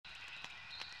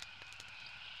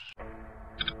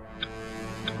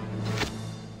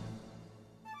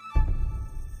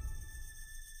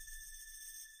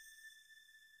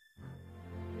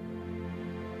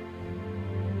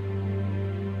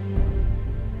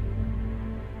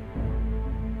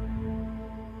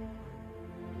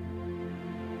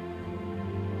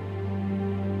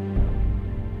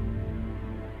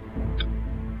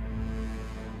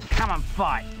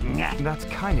fight. That's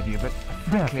kind of you, but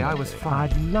frankly, I was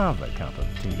fine. I'd love a cup of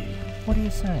tea. What do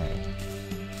you say?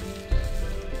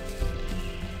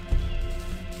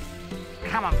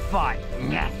 Come and fight.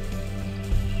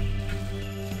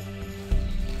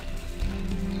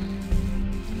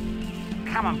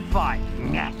 Come and fight.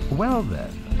 Well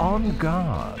then, on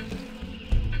guard.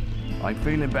 I'm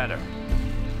feeling better.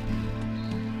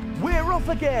 We're off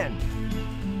again.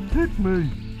 Hit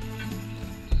me.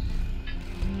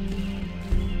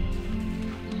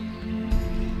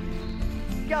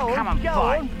 Go on, Come and go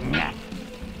fight. on.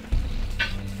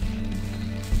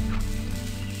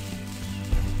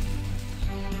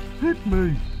 Hit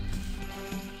me.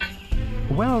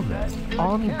 Well then,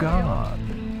 on guard.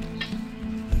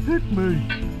 Hit me.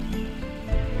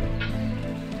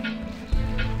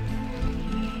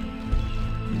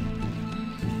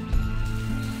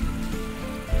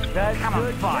 That's Come and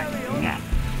good. fight. Carry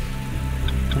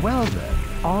on. Well then,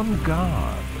 on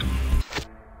guard.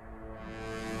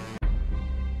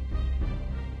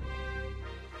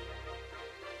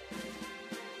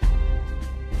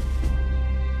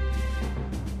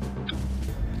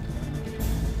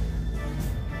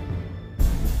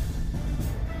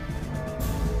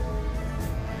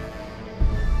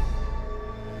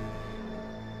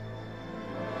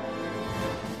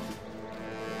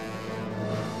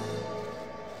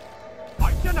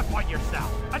 Identify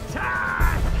yourself.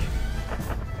 Attack!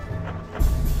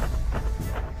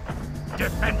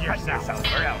 Defend yourself,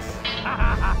 or else.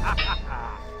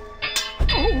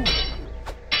 Ooh.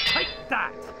 Take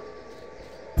that.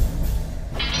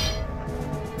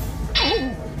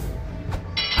 Ooh.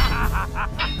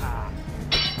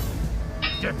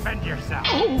 Defend yourself.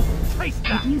 Ooh. Taste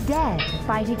that. If you dare to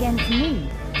fight against me,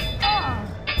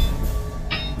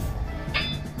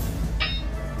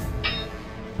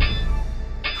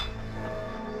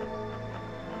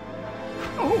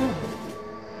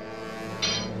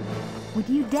 would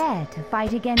you dare to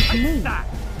fight against me? That.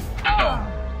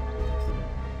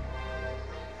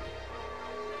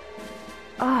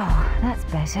 Oh, that's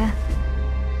better.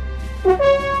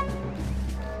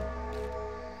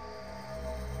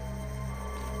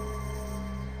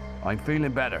 I'm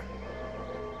feeling better.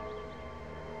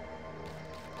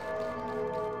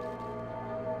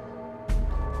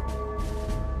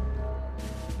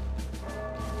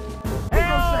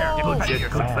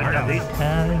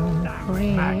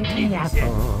 Pretty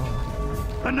apple.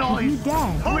 The Would noise. you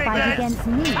dare to fight against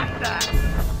me?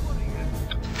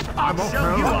 I'll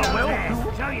show you, I will.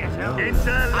 Show yourself.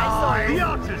 Into line. The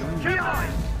archers, come on.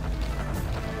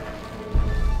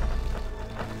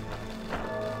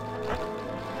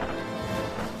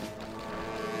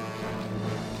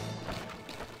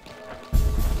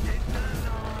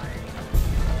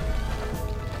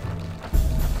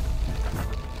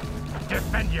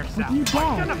 Defend yourself. Would you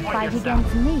dare to fight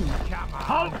against me?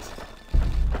 Halt!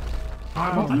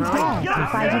 Would you dare to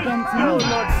fight against You're me?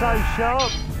 not so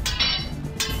sharp.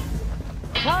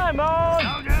 Come on.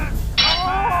 Soldiers!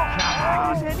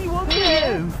 Is anyone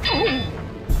there?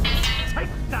 Take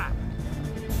that!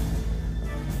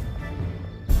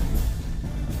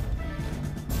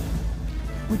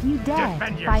 Would you dare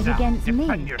Defend to fight yourself. against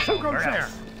Defend me? yourself, or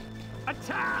else.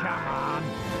 Attack! Come on.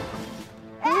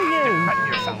 Who are you? Defend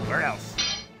yourself, or else.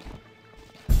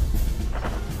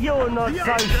 You're not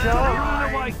so sharp.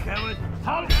 Run away, coward.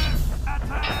 Halt!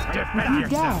 Attack! Would Defend you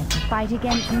dare yourself. to fight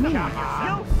against me?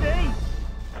 You'll see.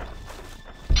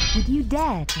 Would you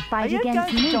dare to Are fight you going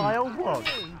against to me? die or what?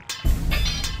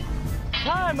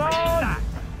 Come on. That.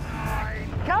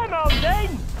 Come on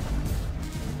then.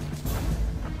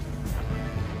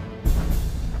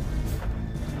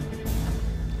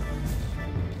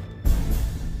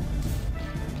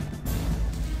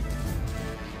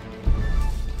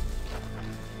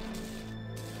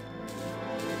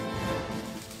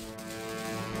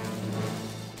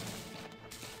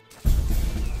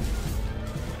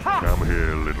 Come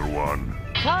here, little one.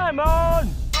 Come on.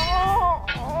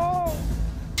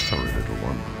 Sorry, little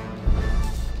one.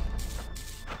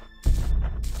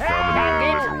 Come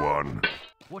Hey. here, little one.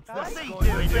 What's that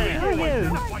doing there? Who are you?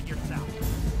 Identify yourself.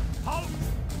 Halt!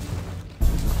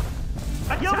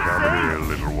 You'll Come see. here,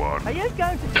 little one. Are you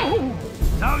going to...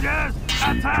 Soldiers,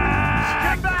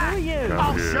 attack! Get back! Who are you? Come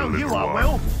I'll here, show you, little I one.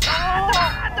 will.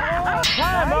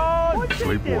 Come on. What's he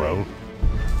Sleep doing? well.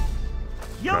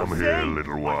 You'll Come see. here,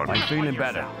 little one. I'm feeling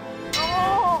better.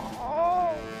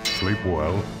 Sleep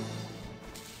well.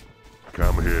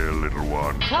 Come here, little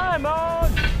one. Come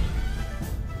on.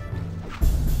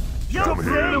 You'll Come see.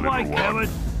 here, little one.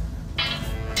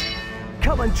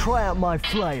 Come and try out my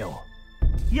flail.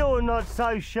 You're not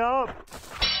so sharp.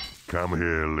 Come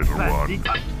here, little one.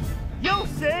 You'll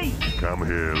see! Come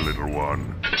here, little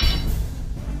one.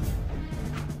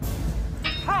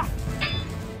 Ha!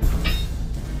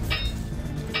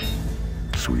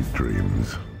 Sweet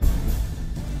dreams.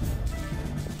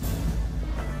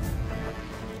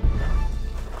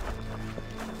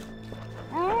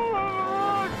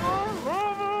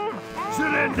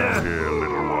 Cylinder! Come here,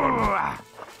 little one.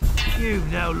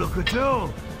 You've no look at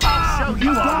all. I'll show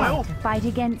You you I dare will. to fight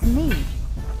against me?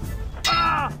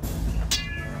 Ah!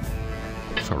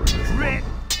 Sorry, little Rip!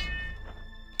 one.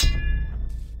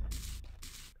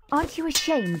 Aren't you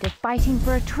ashamed of fighting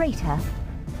for a traitor?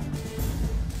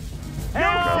 You'll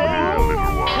Come here, see!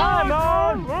 little one. Come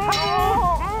on!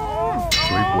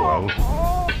 Sleep well.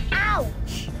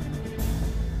 Ouch!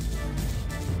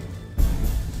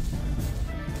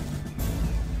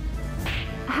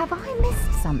 Have I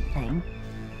missed something?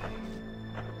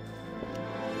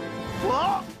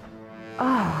 What?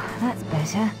 Oh, that's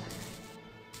better.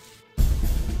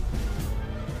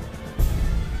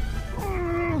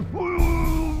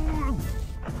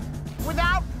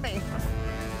 Without me!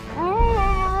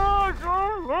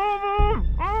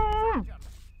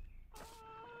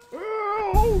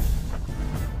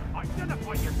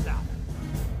 Identify yourself.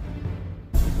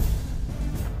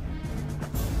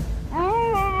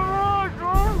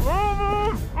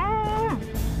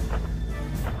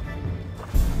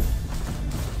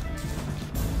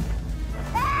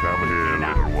 Come here,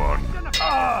 little one.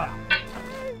 Identify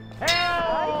yourself.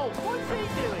 Help! What's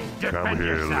he doing? Come Defend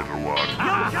here, yourself. little one.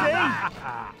 You'll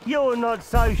see! You're not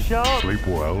so sharp! Sleep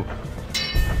well.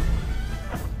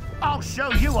 I'll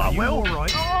show you I will. All right.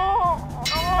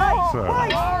 So,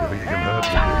 you think you can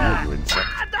hurt me, do you insect?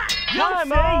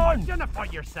 Come on! Identify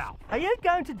yourself. Are you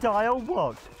going to die or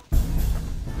what?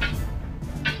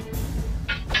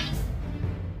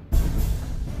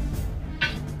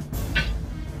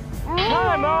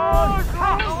 Come on!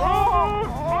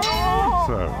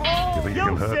 So, you think you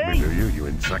You'll can hurt me, see. do you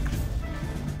insect?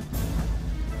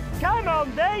 Come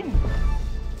on then!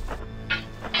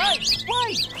 Hey,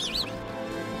 wait!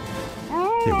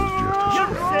 It was just a You'll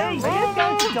scratch. see! Are you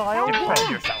going to die or Defend what?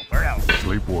 yourself or else.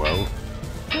 Sleep well.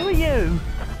 Who are you?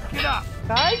 Get up.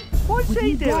 Hey? What's Would he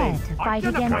you dare doing? to fight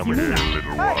Identify against Come me? here,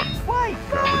 little Hey, one. wait!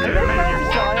 Come Are here, you going little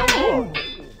to die one. or what?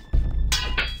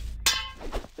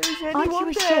 Is Aren't you anyone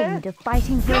ashamed there? of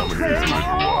fighting for a Come here, traitor? little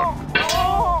one.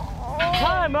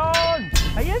 Come on!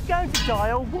 Are you going to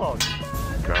die or what?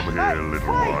 Come here,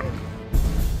 little wait. one.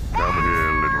 Come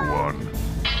here, little one.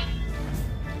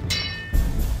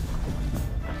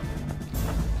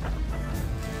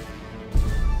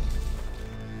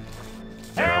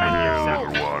 Come here,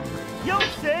 little one. You'll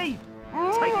see!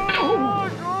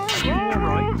 Sweet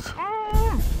dreams.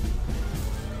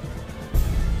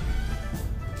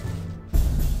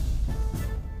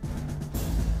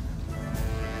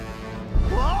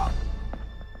 What?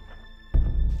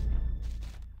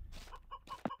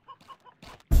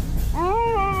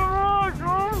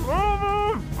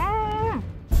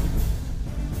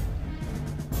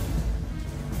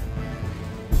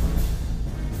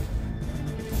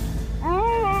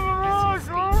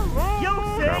 You'll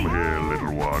see! Come here,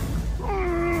 little one.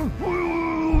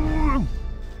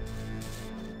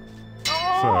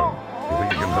 So, you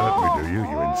think you can hurt me, do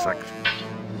you insect?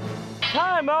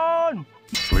 Come on!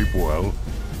 Sleep well.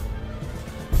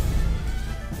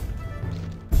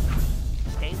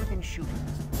 Stay within shooting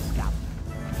distance, Scout.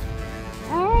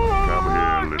 Come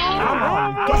here, little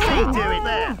one. What's he doing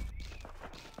there?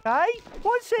 Hey?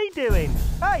 What's he doing?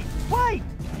 Hey, wait!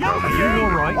 You'll Come see! here, all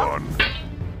little right? one.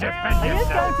 Defend Are you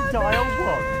yourself. going to die or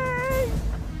what?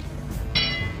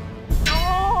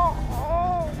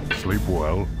 Sleep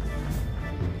well.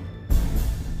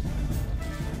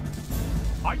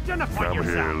 Identify Come here,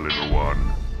 yourself. little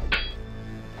one.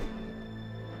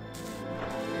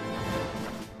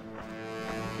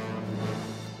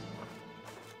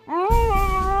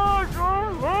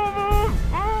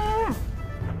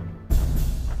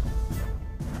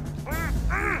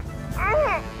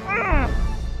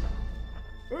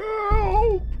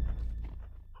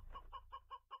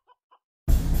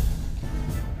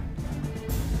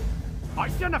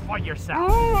 Identify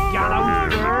yourself. Come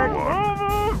Gallows here, bird. little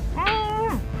one.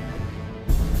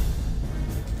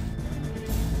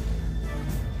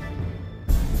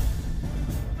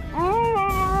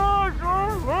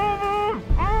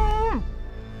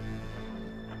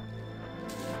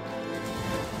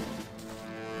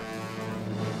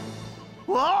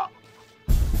 What?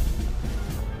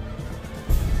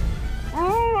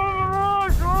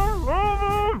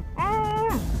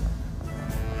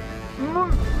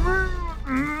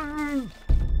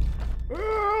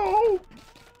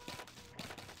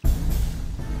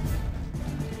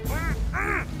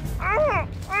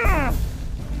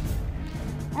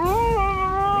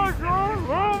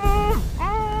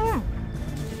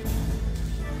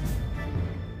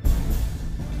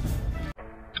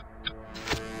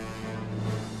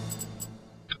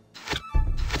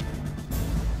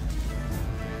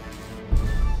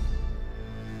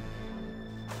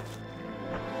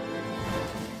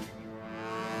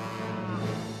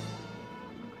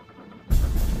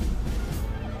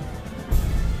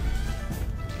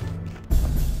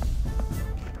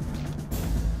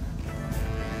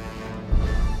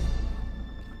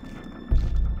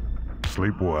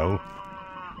 Sleep well.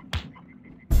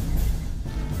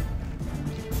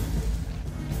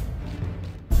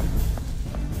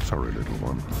 Sorry, little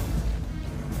one.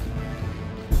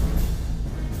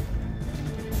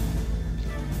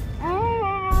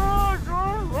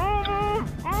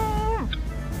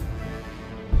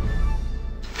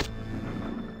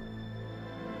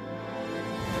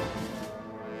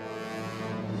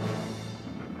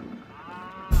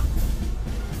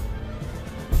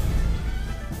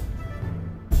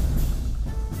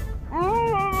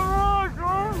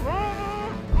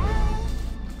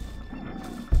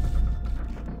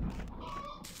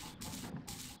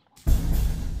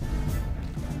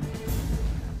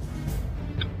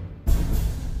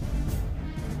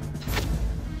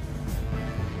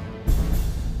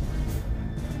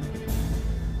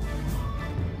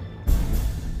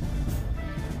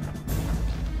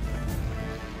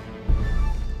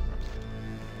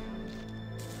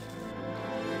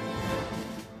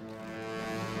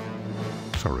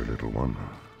 Sorry, little one.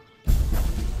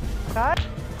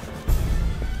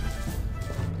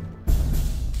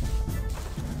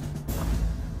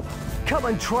 Come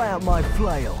and try out my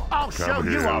flail. I'll show Come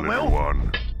you here, I little will.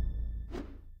 one.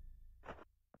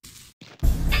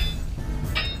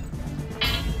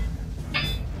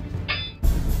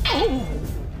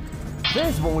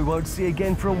 There's one we won't see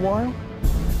again for a while.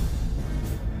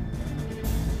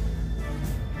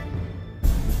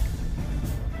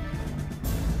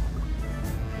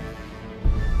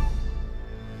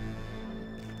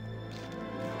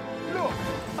 Look,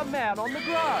 a man on the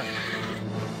ground.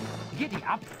 Giddy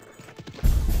up.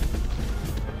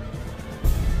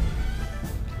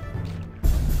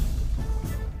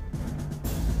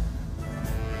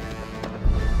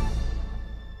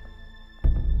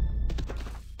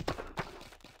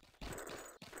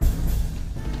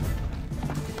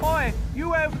 Oi,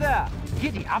 you over there.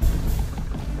 Giddy up.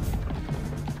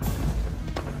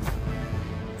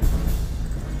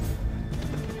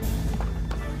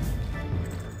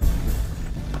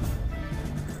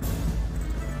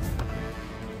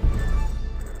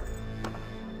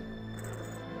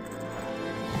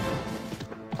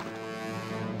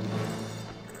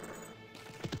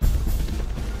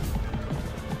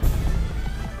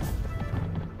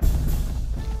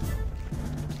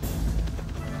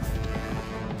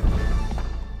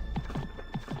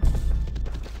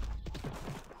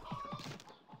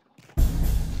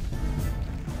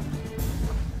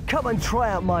 Come and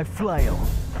try out my flail.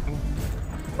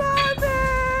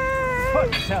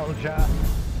 Foot soldier.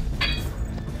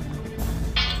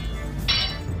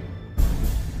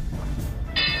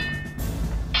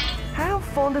 How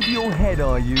fond of your head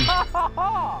are you?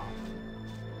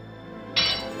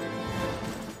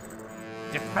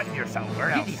 Defend yourself, or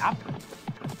else. Giddy up.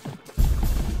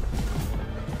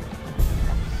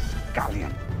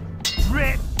 Scallion.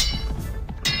 Drip.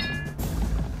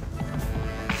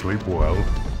 Sleep well.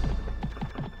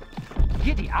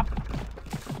 Giddy up.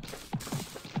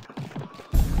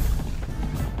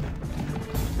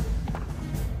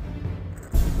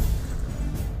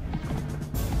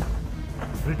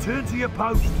 Return to your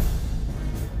post.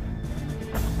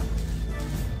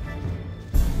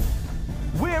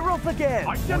 We're off again.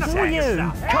 I dunno For how you.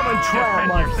 yourself. Come and try out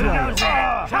my flail.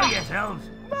 Show yourselves.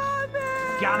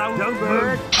 Gano, don't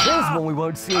move. There's one we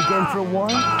won't see again for a while.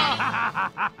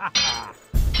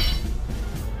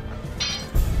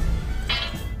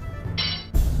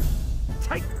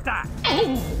 Take that.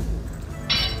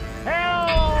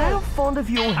 How fond of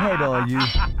your head are you?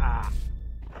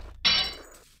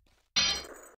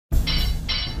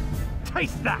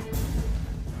 Taste that.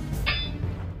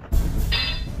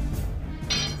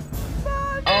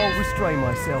 I'll restrain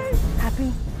myself.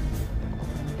 Happy?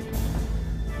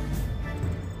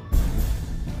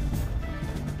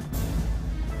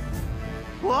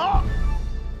 What?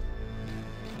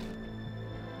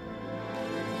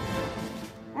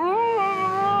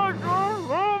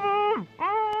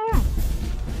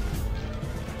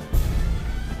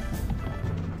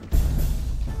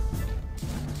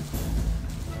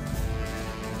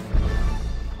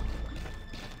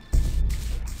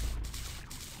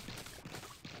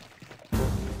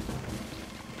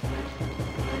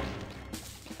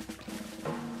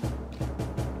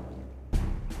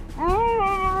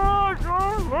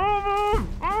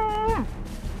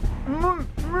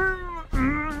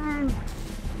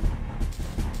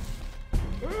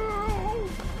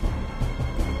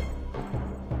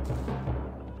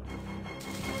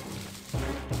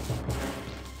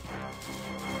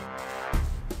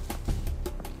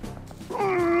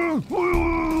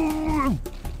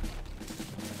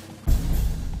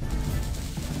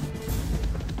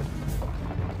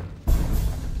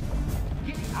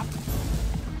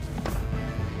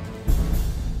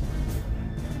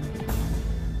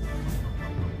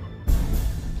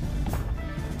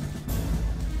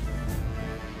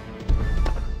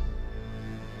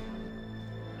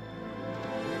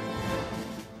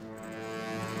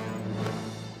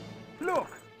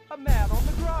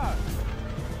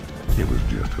 It was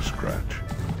just a scratch.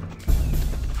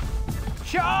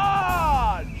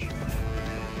 Charge!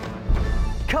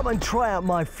 Come and try out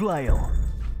my flail.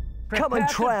 Come and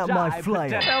try out my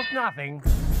flail. Felt nothing.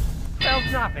 Felt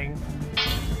nothing.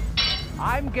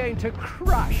 I'm going to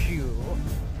crush you.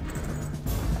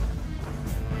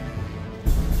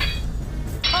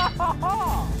 Ha ha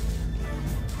ha!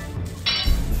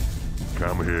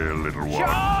 Come here, little one.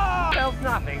 Charge! Felt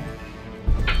nothing.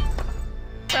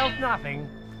 Felt nothing.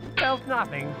 Felt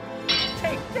nothing.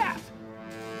 Take that!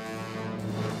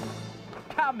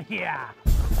 Come here!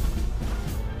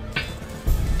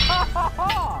 Ha ha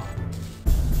ha!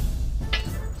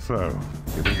 So,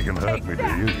 you think you can hurt me, do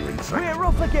you insect? We're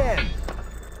off again.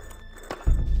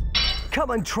 Come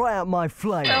and try out my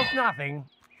flail. Felt nothing.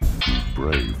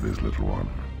 Brave, this little one.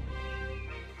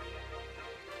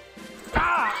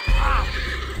 Ah! Ah!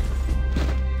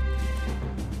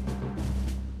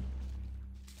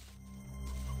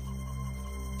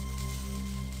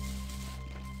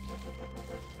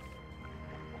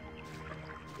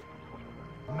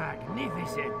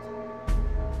 Magnificent.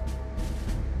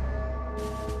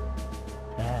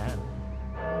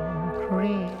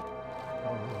 Great.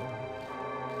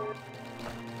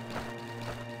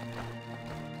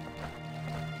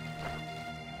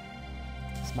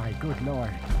 It's my good lord.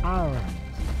 Ours.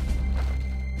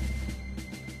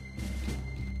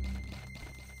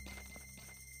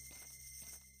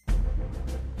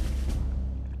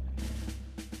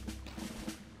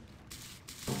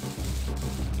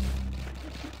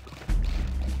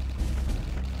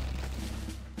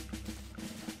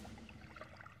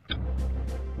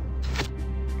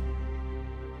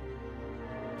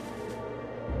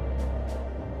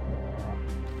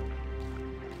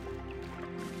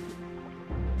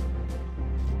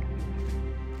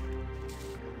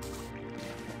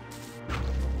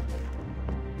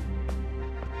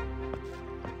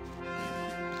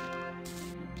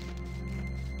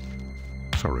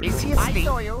 Sorry, Is he little one. asleep? I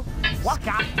saw you. Walk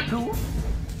up. Who?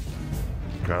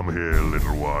 Come here,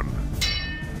 little one.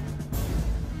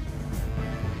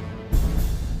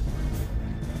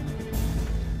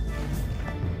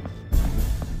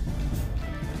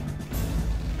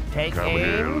 Take Come aim.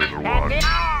 here, little And one. it-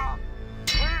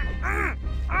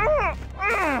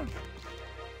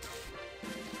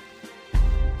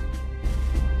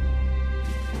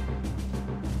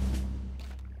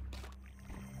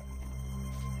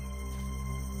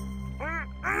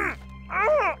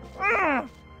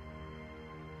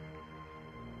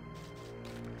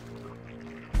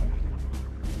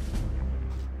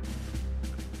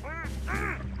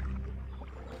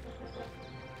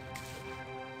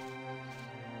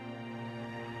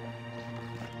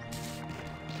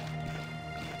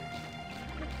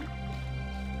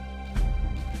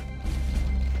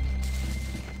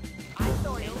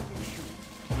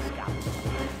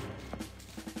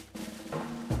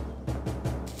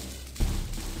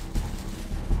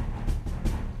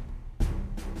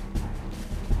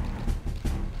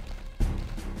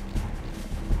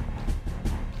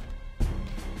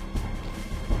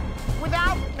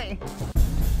 Without me.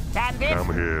 Bandit.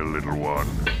 Come here, little one.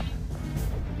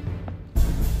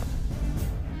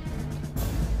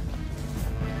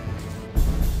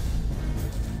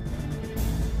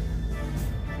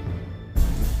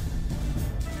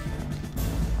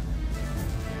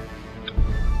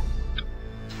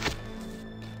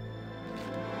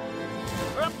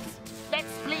 Oops.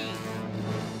 Let's flee.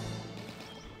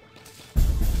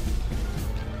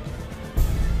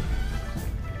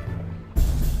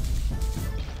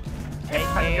 Take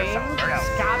aim.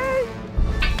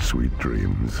 Scum. Sweet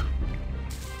dreams.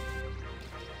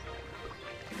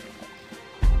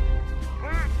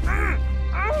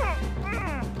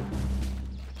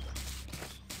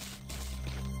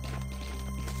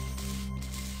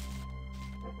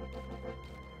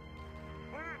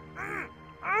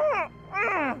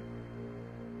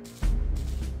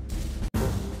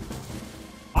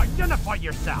 Identify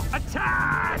yourself.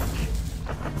 Attack!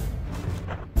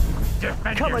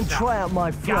 Defend Come and yourself. try out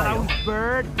my flail. Gallows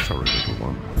bird. Sorry, little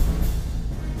one.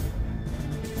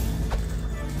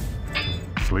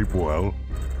 Sleep well.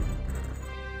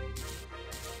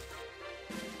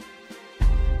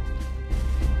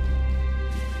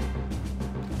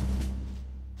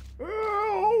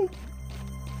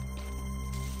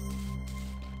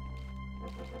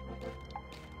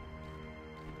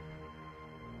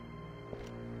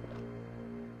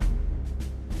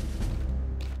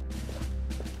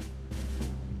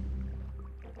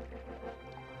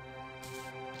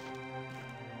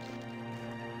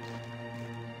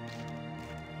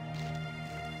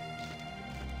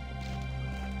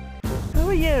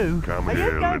 are you? Come are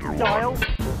here, you going little to dial?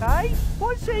 one. Hey,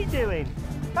 what's he doing?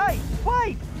 Hey,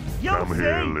 wait! You'll Come see!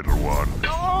 here, little one.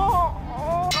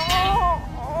 Oh,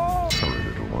 oh, Sorry,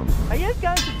 little one. oh. Are you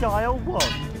going to dial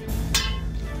what?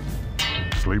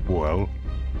 Sleep well.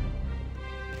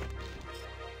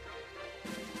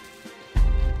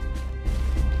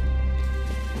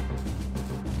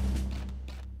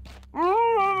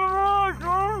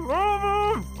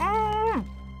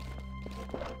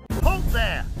 Halt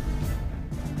there!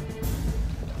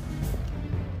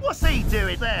 What's he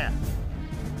doing there?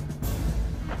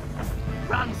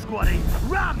 Run, Squatty,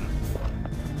 run!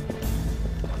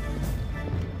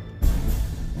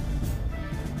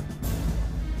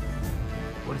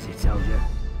 What has he told you?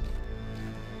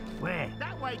 Where?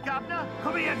 That way, Governor!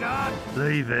 Come here, guard!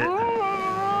 Leave it.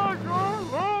 Oh,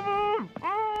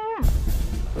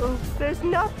 there's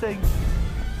nothing.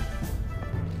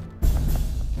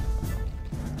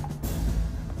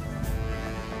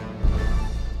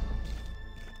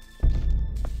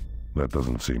 That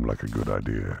doesn't seem like a good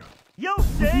idea. You'll Would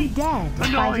you see! dare to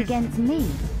fight against me?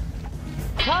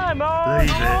 Come on! Leave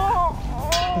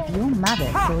it. If your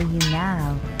mother saw you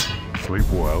now. Sleep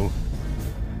well.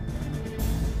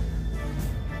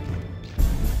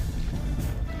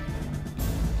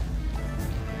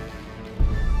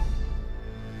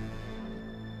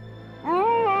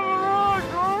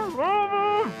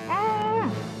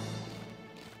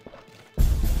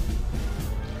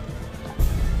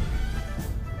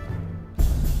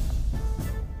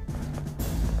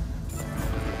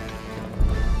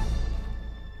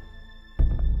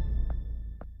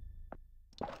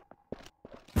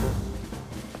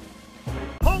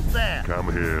 Halt there!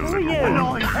 Come here, Who are little you? one.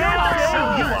 Annoying! I'll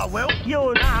shoot you, I will!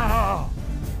 You're...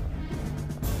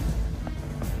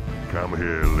 Come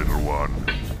here, little one.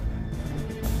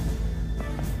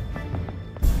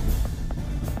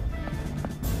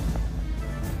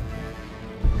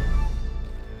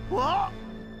 What?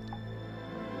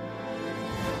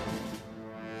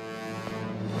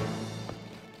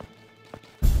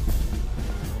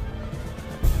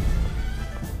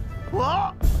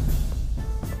 What?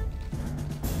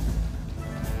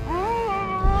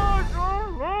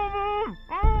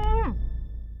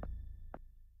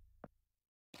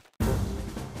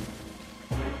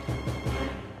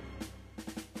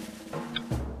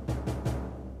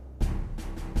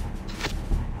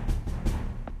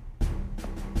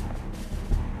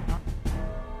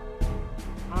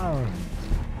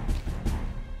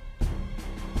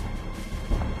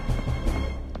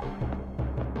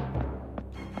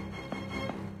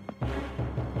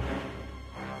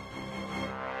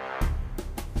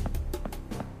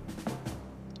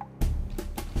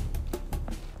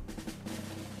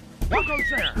 What goes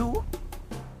there? Who?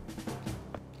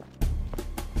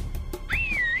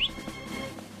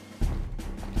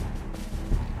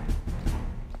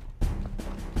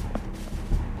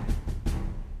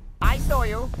 I saw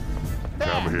you. There.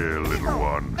 Come here, little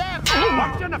one. There.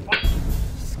 What's in the fight?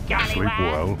 Sleep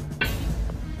well.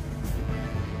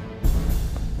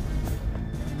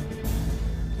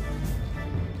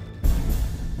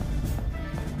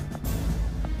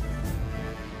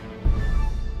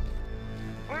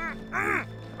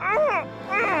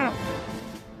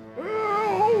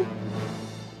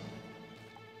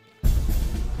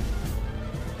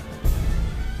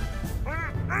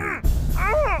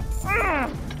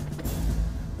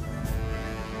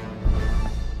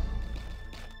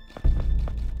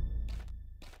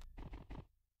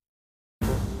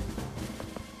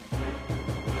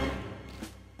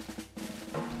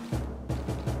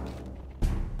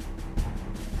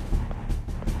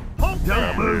 Don't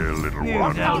Come here, little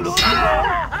one.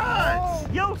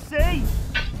 You'll see!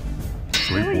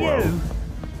 Sleep Who are well. you?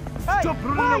 Hey, Stop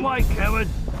running wait. away, coward!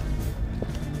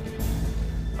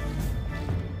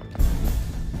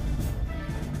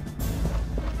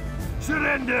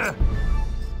 Surrender!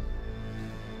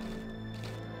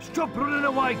 Stop running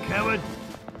away, coward!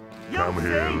 You'll Come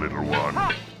here, see. little one.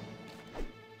 Ha.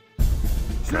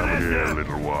 Come here, Surrender!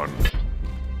 little one.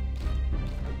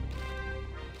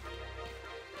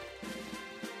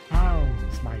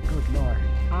 Arms, my good lord.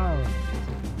 Arms.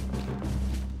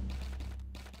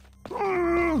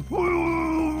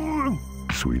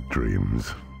 Sweet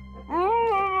dreams.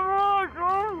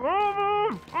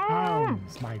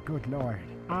 Arms, my good lord.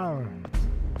 Arms.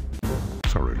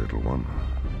 Sorry, little one.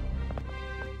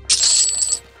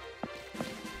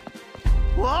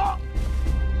 What?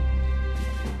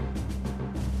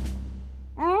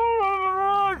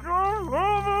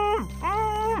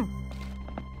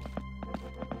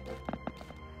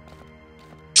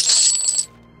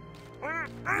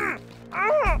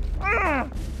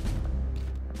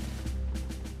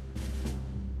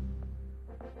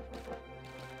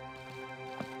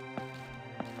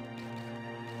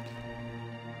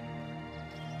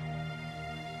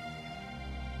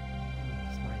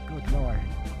 lord.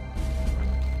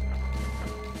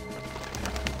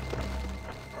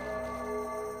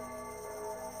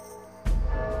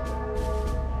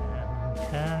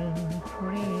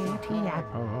 Pretty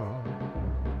apple.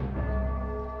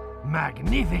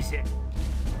 Magnificent.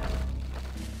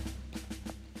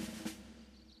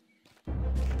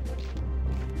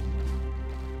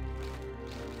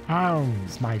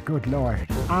 Arms, my good lord.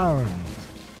 Arms.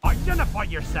 Identify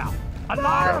yourself.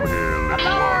 Alarm! Come here, little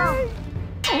one.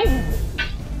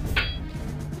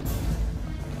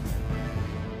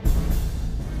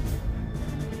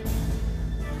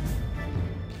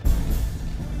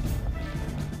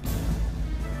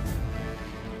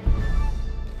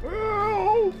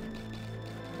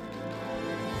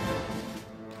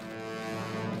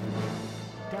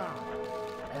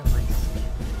 Every step.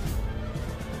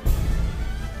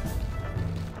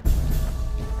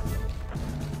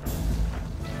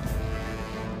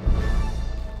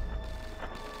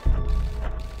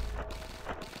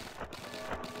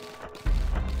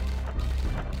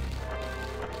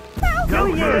 Go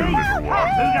Come here, you! little one.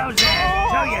 Who goes there?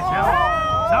 Show yourself.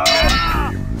 Show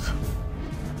Dreams.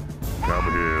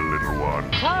 Come here, little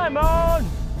one. Come on!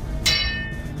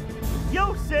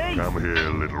 You'll see. Come here,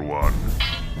 little one.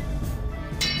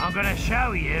 I'm gonna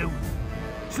show you.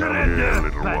 Come here,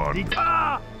 little bandit. one.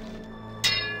 Ah!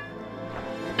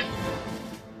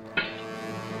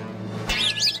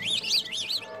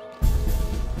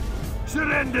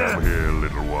 Surrender! Come here,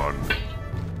 little one.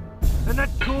 And that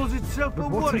calls itself a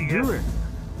What's he warrior? doing?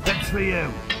 That's for you.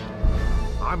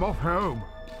 I'm off home.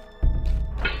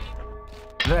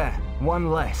 There,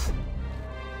 one less.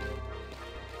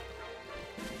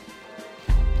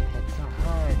 It's a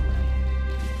hard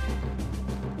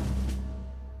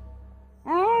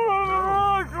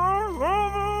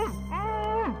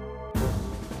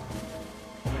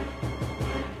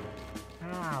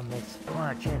Ah,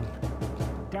 misfortune.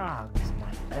 Dogs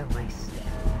my every step.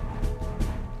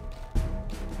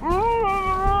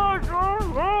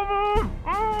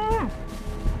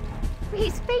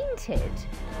 He's fainted.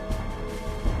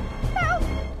 Help!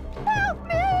 Help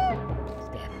me!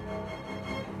 Step.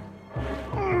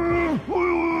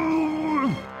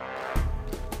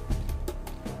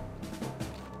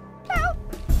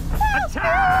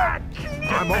 Attack!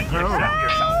 I'm off home.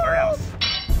 Yourself somewhere else.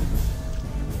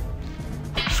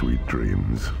 Sweet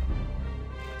dreams.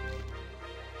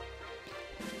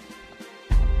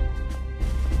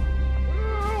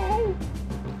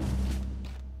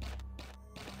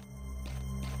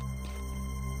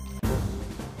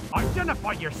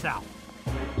 Identify yourself.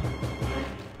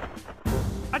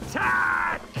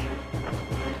 Attack!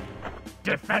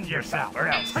 Defend yourself or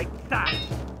else. Take that.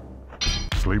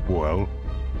 Sleep well.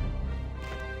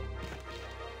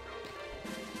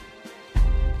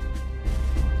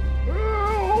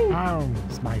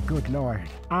 Arms, my good lord.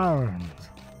 Arms.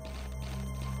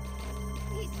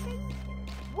 He's fainted.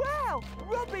 Wow!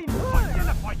 Robin Hood!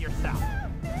 Identify yourself.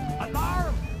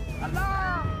 Alarm!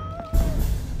 Alarm!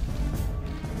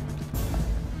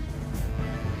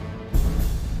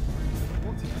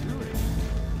 What's he doing?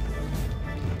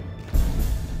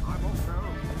 I'm off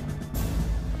home.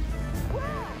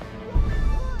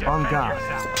 Defend On guard.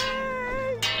 yourself.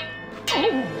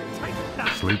 Oh, take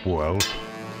that. Sleep well.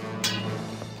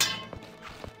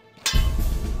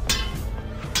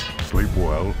 Sleep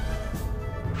well.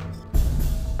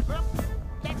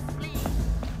 Let's sleep.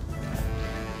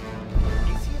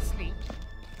 Is he asleep?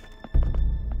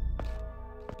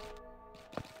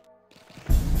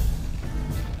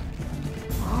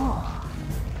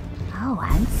 Oh,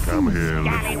 and Come here,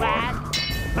 little one.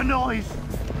 Scallywag. The noise.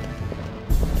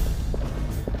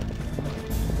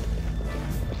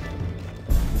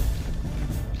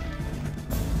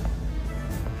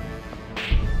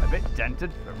 A bit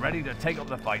dented, but ready to take up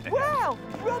the fight again. Wow!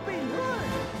 Robin Hood!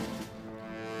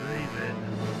 Leave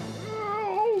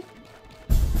it.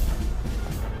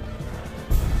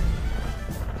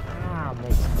 Ah,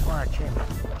 misfortune.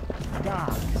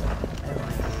 Dogs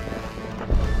every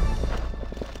step.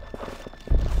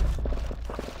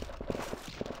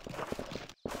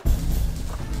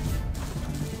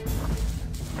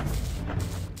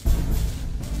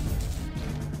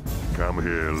 Come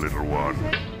here, little one.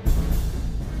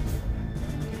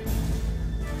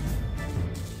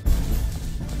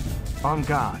 On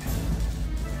guard.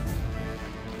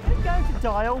 Are you going to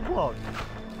die or what?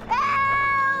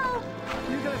 Help!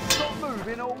 You gonna stop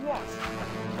moving or what?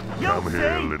 Come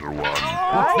here, little one. What's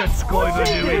that scoiver What's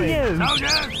he doing? doing?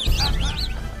 Soldiers!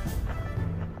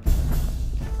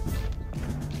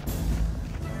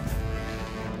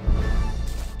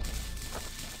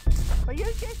 Are you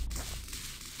just...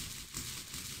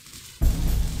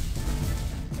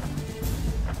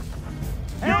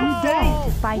 you dare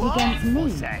to fight against me?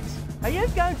 What's that? Are you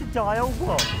going to die or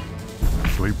what?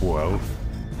 Sleep well.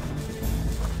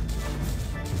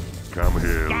 Come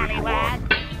here, little Scallywag. one.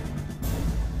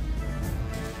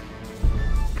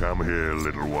 Come here,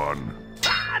 little one.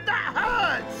 Ah, that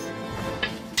hurts!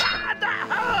 Ah, that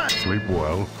hurts! Sleep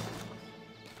well.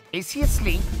 Is he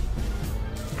asleep?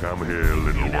 Come here,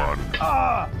 little one.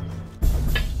 Ah!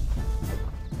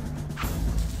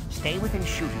 Stay within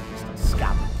shooting distance,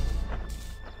 scum.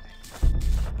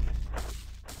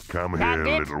 Come Got here,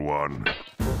 it. little one.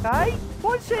 Hey,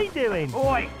 what's he doing?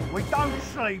 Oi, we don't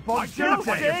sleep on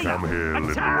duty! Come here, little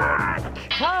one. Attack!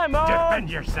 Come on! Defend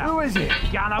yourself! Who is it?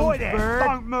 Gallows Oi there, bird!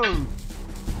 Don't move.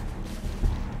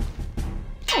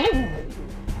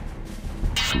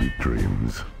 Sweet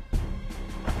dreams.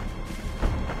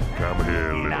 Come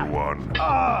here, little one.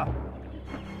 Ah!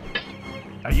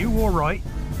 Are you alright?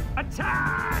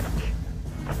 Attack!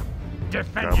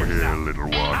 Defend Come here, yourself! little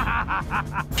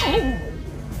one.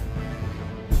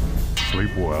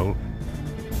 Sleep well.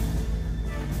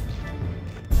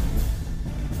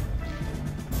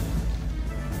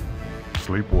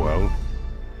 Sleep well.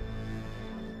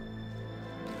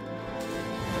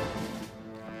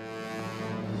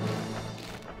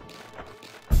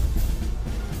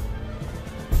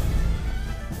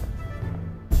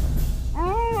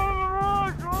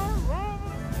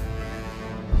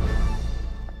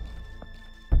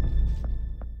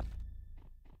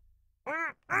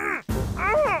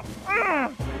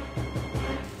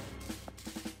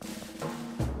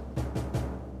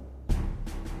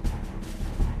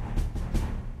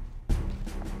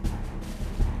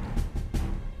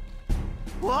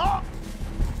 What?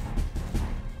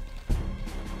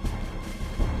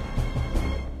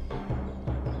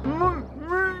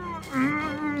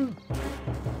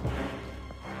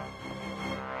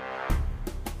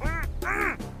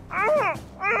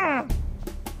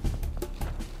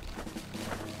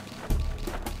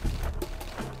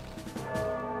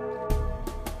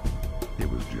 It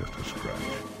was just a scratch.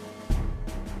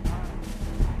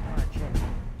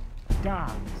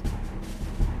 Dogs.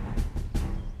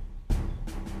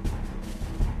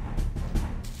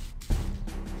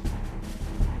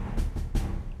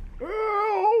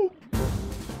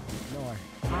 Lord.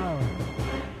 Oh.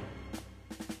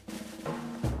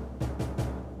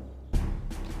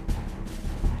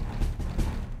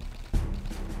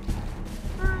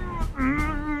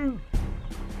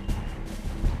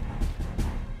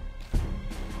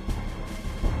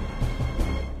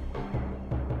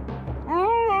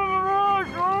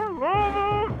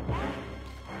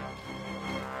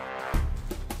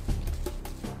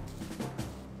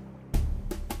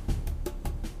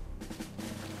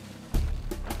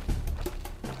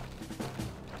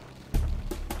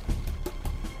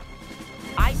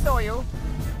 I saw you.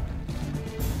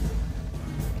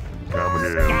 Come here,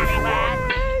 little one. Scallywag.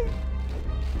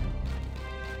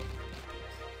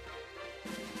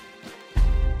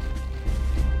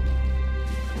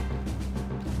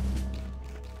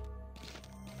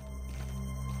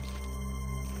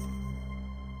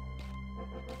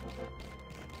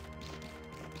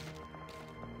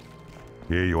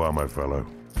 Here you are, my fellow.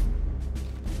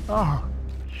 Oh,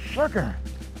 sugar.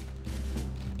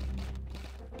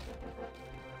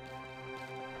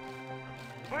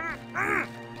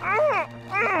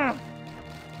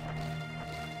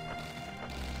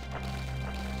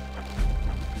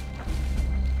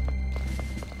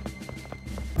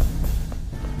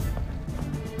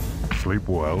 Sleep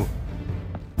well.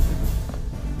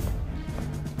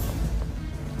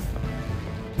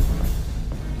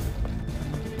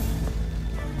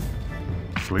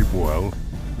 Sleep well.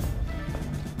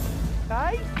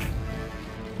 Hey?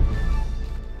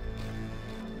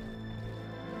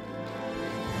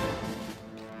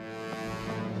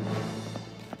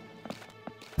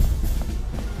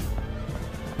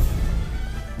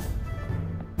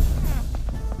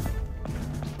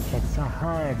 It's a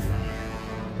hard life.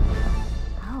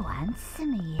 Oh,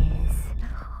 handsome he is.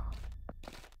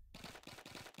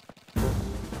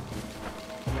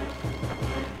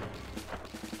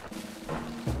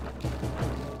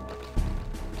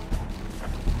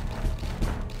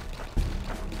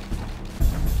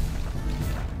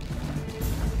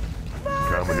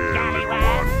 Come here, little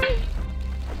one.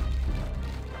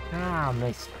 Ah,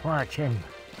 misfortune.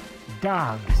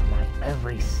 Dogs my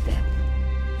every step.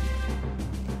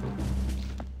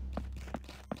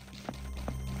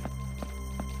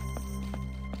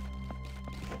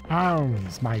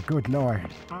 Hounds, my good lord.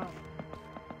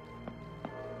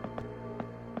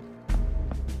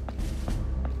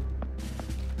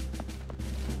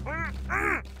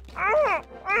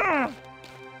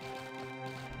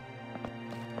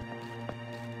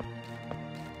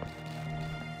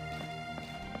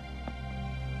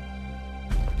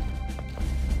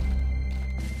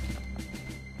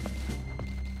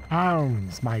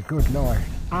 Arms, my good lord.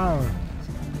 Arms.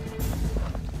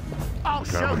 I'll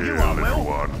show Come you here, I little will.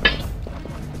 one.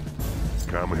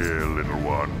 Come here, little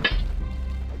one.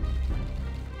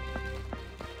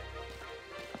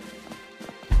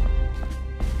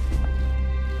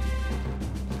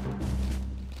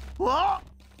 What?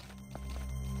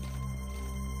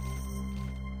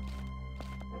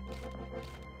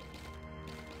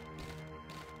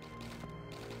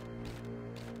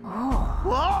 Oh,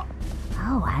 What?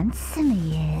 how handsome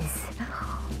he is.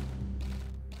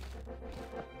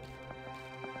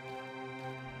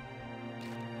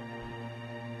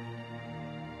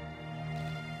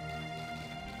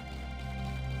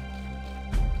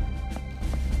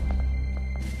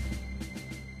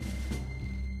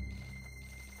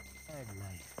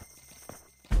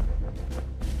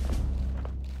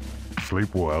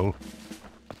 Sleep well.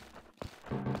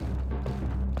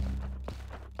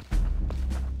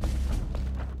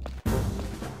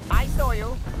 I saw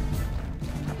you.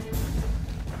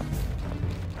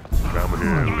 Come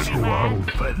here, little Too one.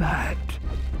 old for that.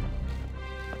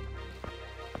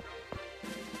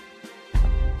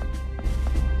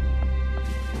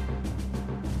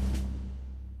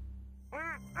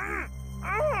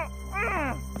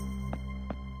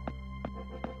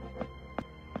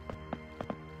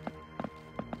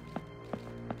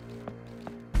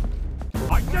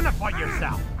 Identify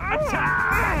yourself!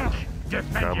 Attack!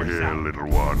 Defend Come here, yourself! little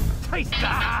one. Taste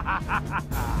that!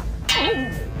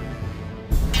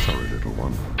 Sorry, little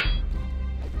one.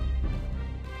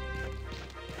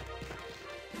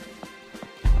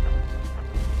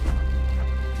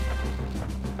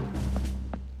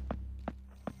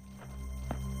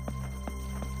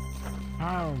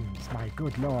 Arms, my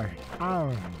good lord.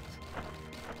 Arms.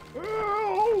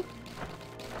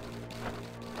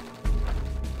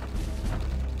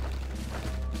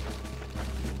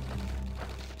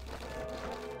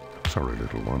 Sorry,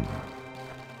 little one.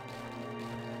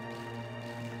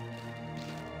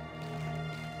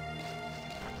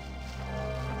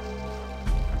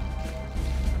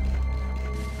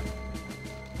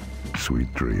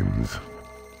 Sweet dreams.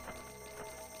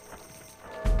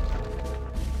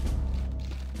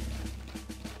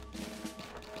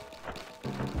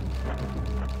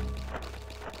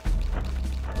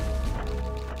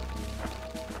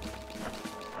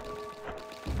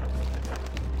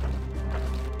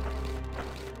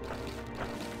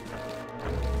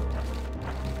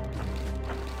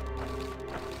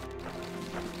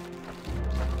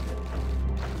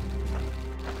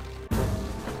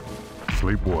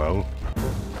 Sleep well.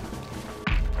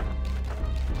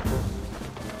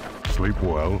 Sleep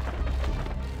well.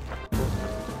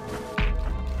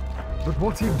 But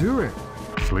what's he doing?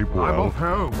 Sleep I'm well. off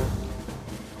home.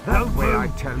 That way, I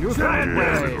tell you. Come That here,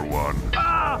 way. little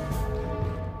one.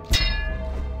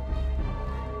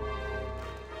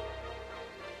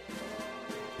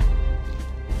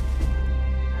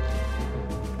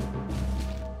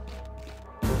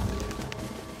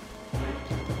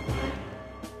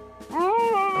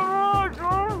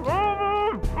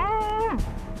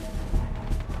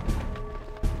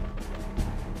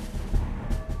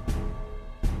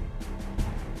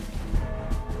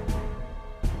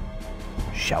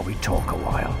 Shall we talk a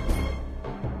while?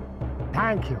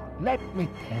 Thank you. Let me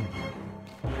tell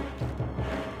you.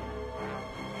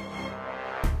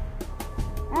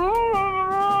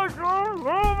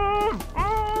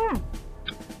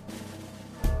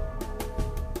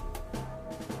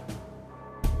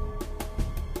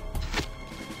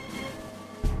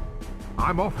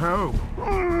 I'm off home.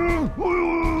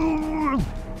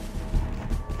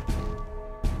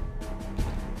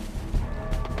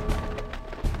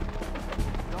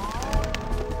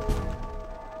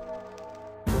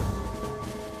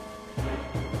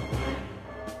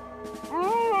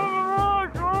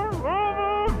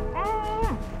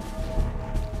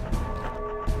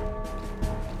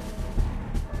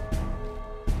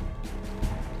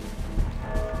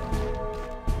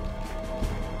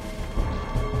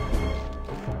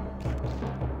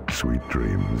 Sweet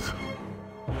dreams.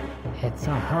 It's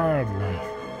a hard life.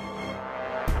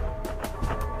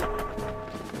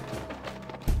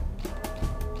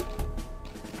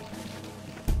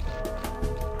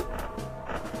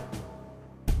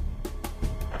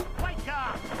 Wake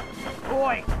up!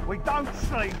 Boy, we don't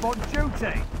sleep on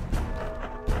duty.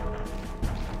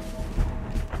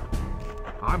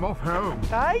 I'm off home.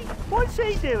 Hey, what's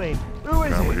he doing? Who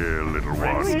is Come it? here, little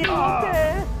Bring one. him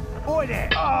there. Boy there!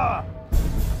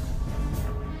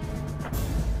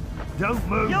 Don't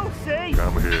move! You'll see.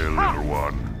 Come here, little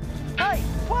one. Hey,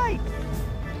 wait.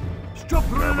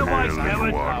 Stop running Come away, here, little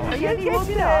Sherwood! one. Are you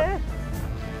getting there?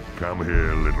 Come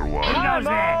here, little one. Who goes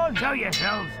there? Show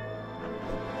yourselves.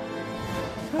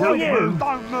 Who are you?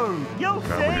 Don't move. You'll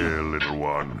Come see. here, little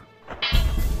one.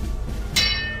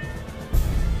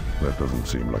 That doesn't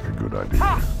seem like a good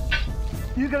idea.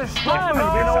 You gonna stop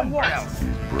moving or what?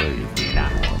 He's brave, this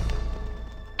little one.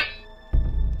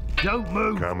 Don't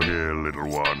move. Come here, little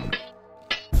one.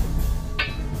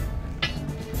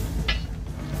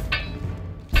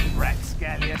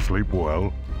 Rapscallion. Sleep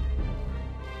well.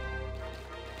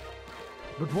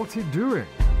 But what's he doing?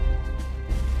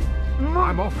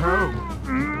 I'm off home.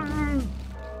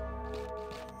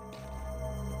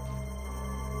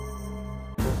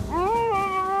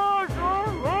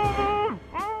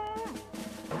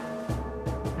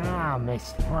 Ah,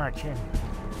 misfortune.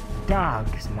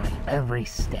 Dogs my every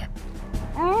step.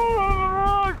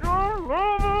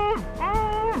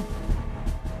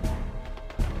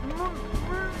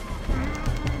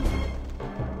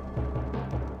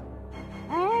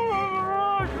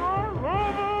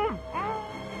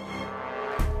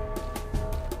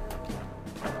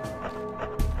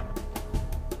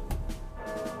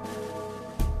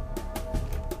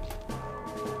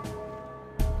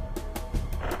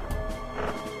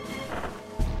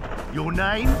 Your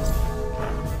name?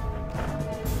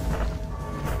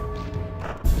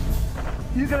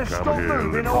 You gonna Come stop here,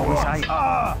 moving little or one. what?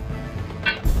 Ah!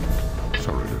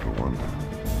 Sorry, little one.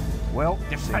 Well,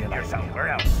 Just see you find later. yourself somewhere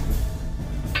else.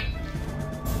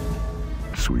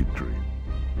 Sweet dreams.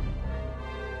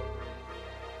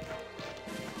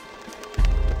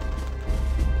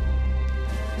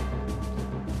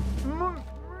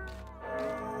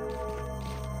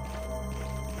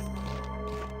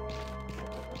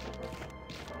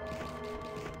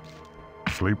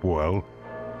 Sleep well.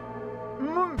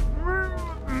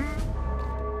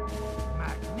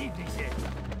 Magnificent.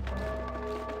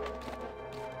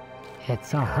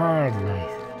 It's a hard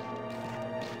life.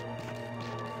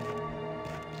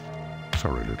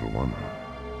 Sorry, little one.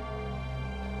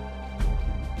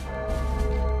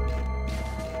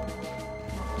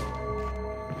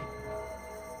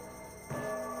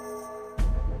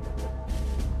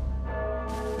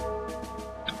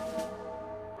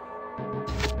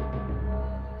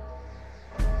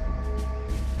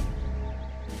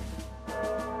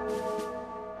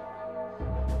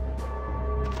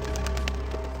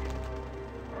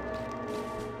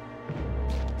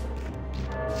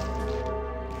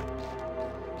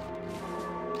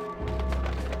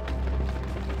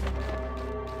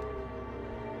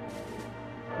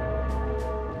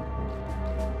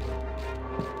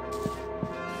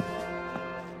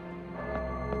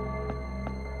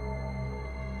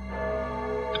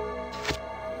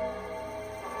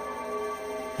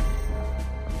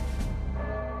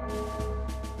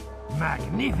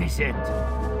 Magnificent.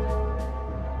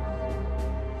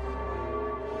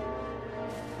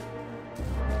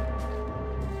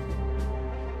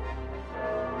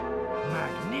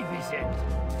 Magnificent.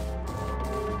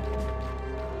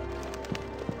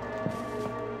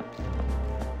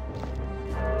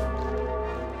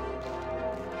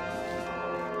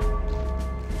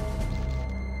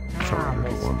 Ah,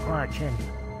 little one. misfortune.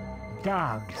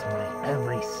 Dogs my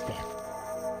every step.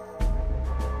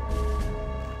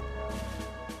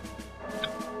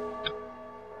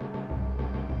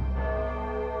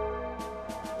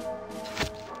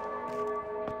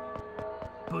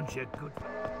 Bunch of good.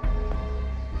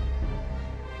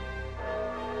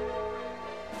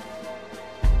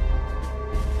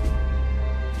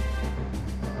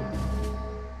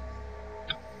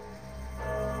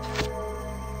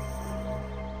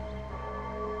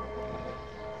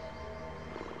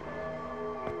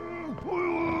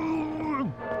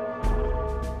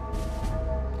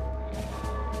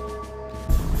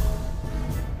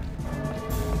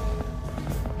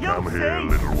 Come here,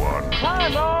 little one.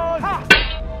 Come on! Ha!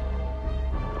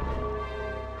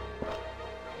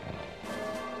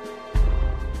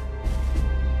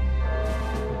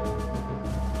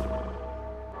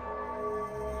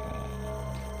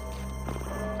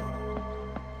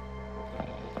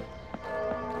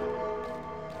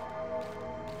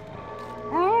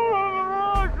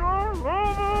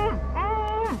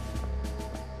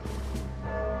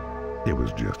 It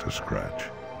was just a scratch.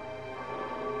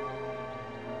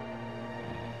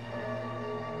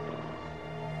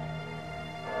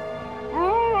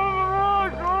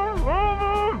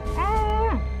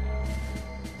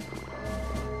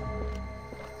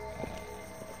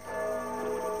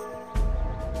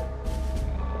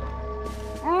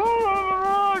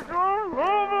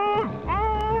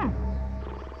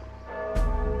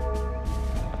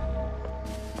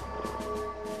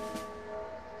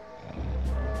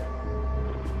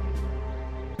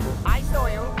 I saw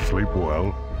you. Sleep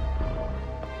well.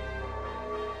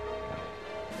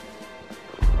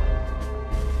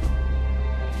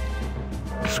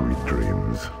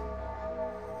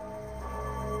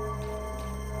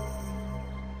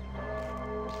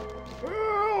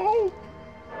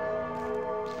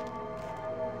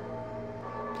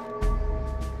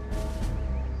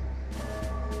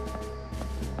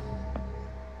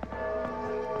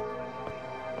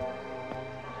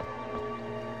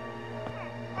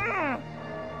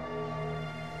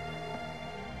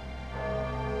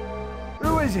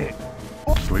 is it?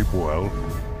 Sleep well.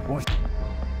 What?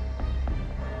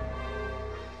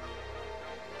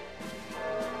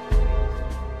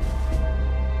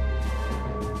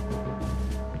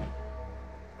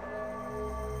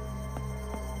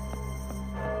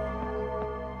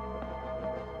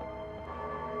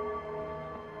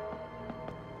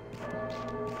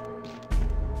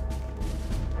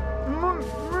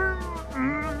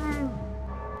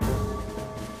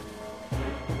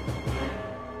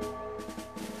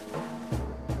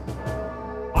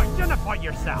 Identify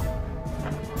yourself.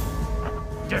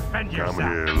 Defend yourself.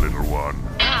 Come here, little one.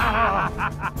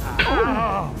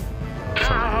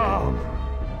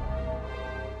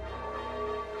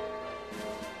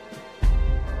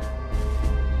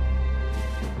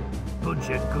 Bunch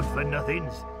of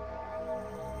good-for-nothings.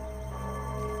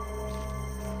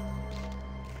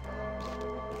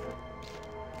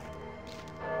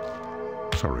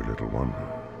 Sorry, little one.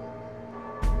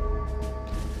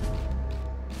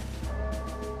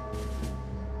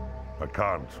 I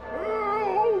can't.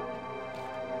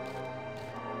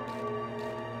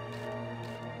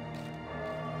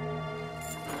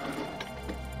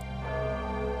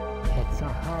 It's a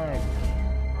hard.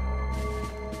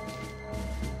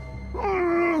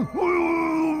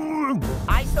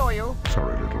 I saw you.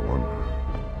 Sorry, little one.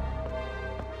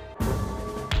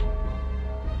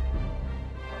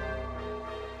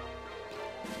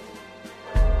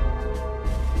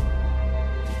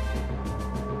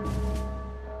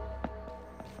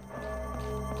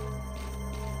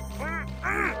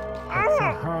 It's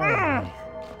a hard.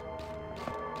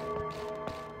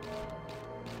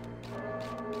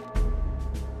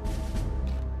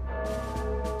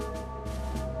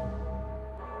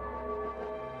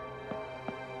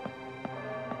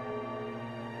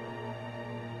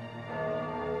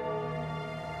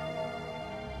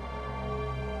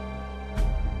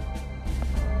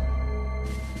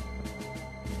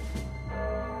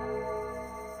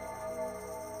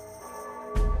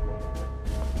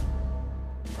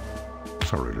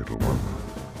 Sorry, little one.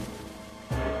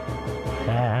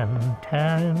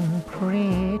 Turn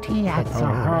pretty it's a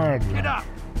hard. Get up!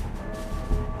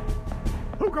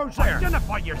 Who goes there?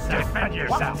 Identify yourself. Defend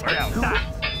yourself.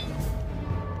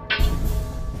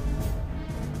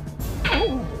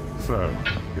 So,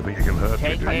 you think you can hurt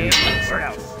Take me, do you? aim. Where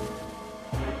else?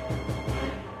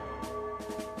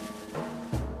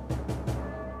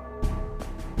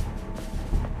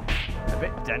 A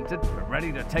bit dented, but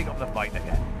ready to take up the fight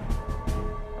again.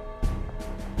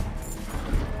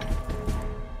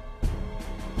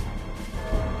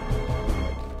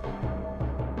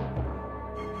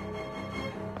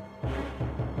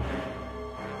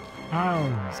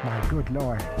 Arms, my good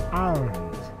lord.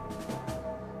 Arms.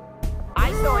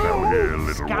 I saw you. Come here,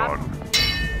 little Scab. one.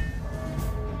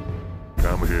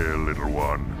 Come here, little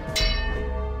one.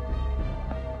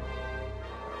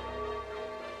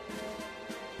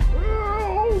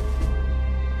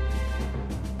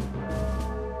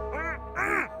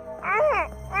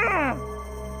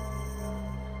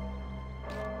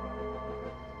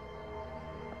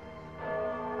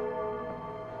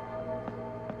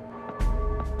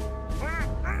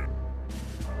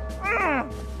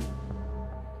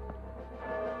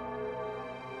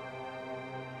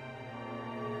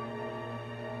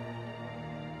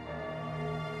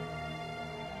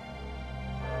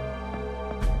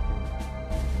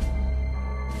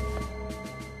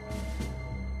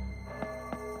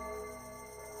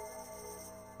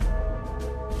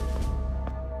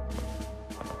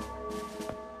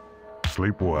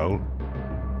 Sleep well.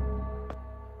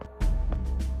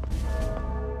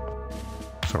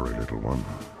 Sorry, little one.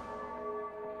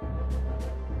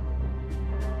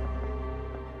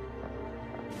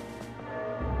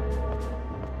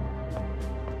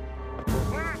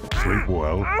 Sleep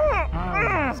well.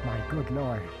 Arms, my good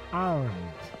lord. Arms.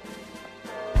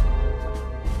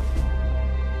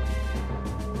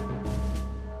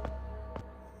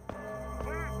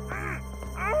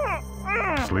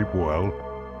 Sleep well.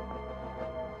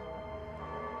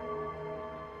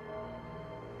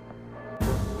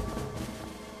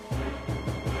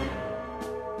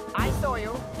 I saw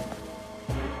you.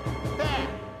 There.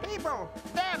 People.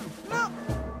 Them. Look.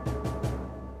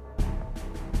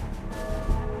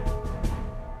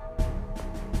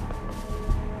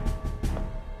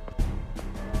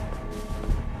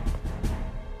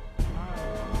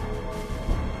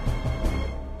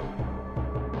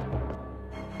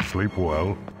 Sleep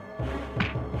well.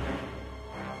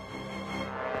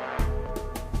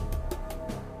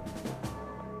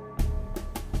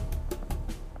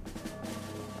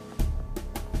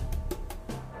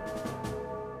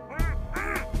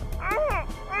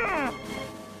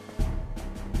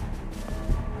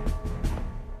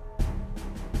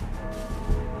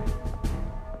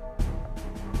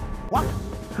 What?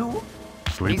 Who?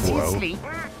 Sleep Is he well. asleep?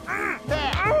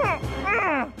 There.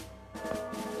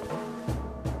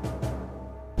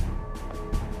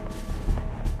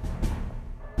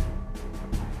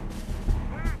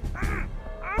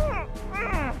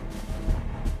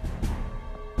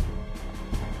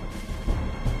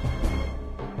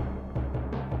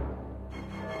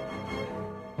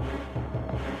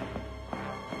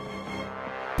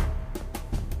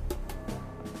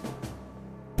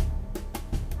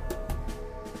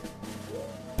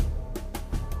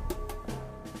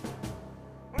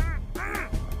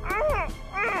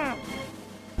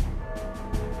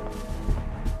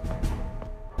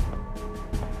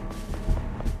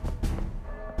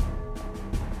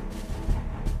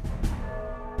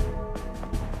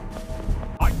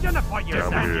 Identify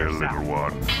yourself. Come here, little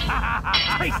one.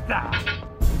 Taste that.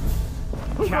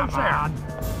 Who Come goes there? on.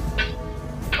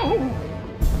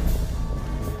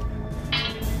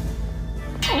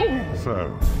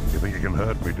 So, you think you can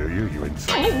hurt me, do you, you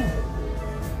insect?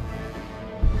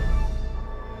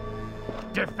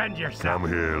 Defend yourself. Come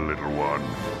here, little one.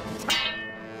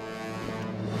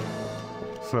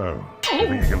 So, you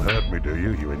think you can hurt me, do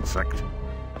you, you insect?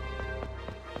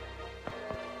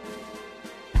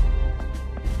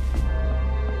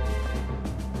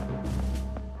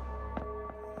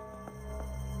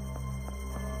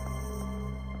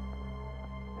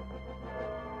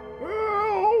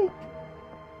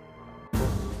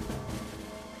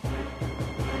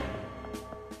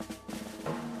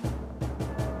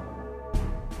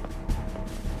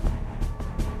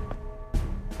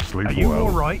 Sleep Are you well.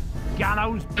 all right,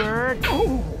 gallows bird?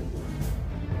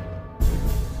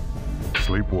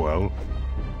 Sleep well.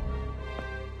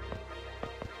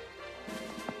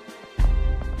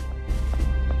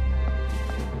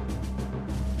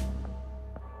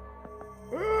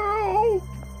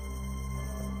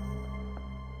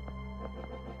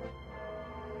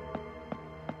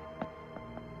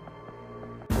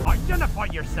 Identify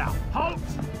yourself. Halt.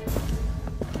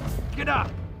 Get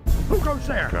up. Who goes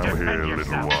there? Come Defend here,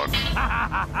 little yourself. one.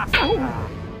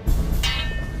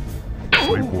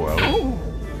 Sleep well.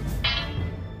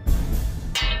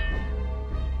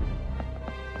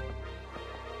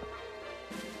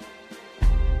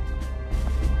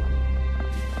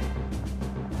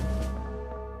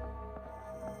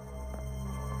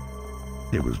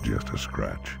 It was just a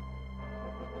scratch.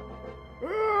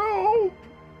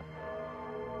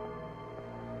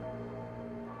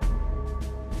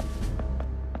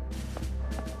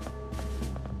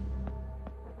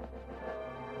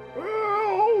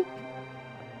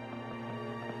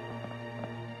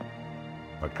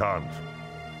 I can't.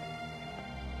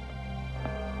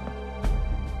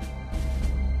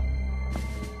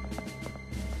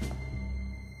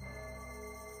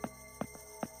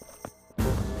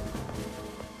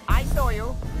 I saw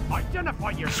you.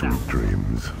 Identify yourself. Sweet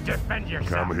dreams. Defend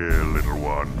yourself. Come here, little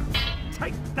one.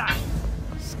 Take that.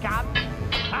 Scum.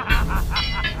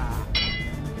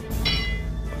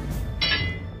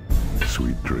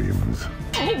 Sweet dreams.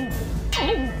 Take.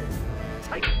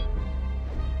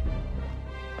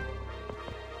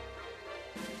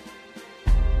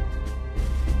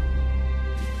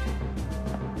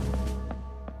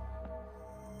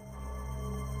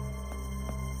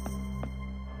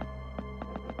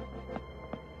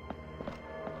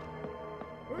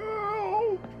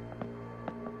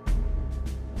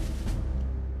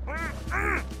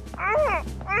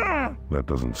 That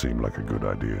doesn't seem like a good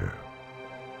idea.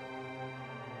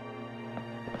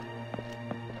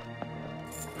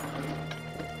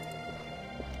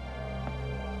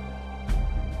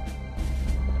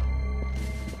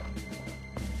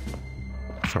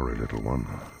 Sorry, little one.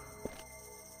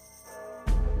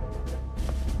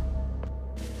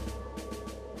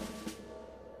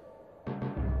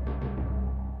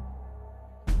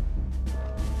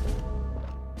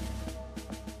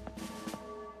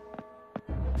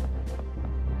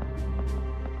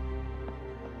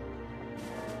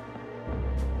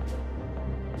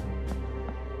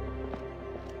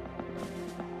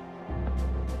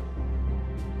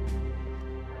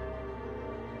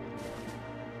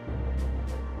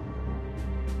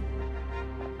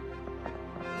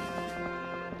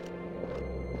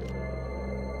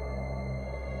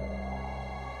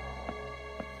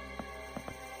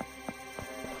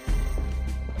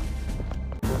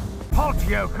 Halt,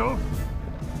 yokel.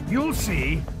 You'll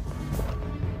see.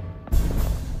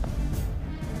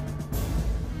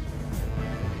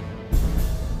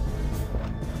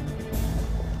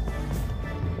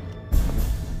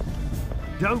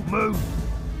 Don't move.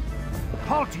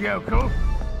 Halt, yokel.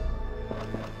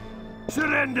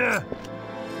 Surrender.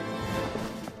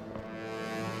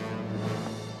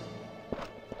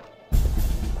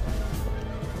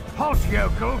 Halt,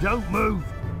 yokel! Don't move!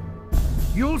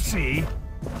 You'll see!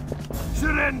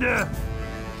 Surrender!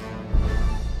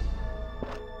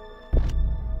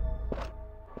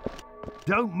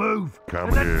 Don't move! Come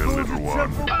And that here, causes little one.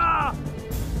 trouble. Ah!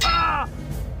 Ah!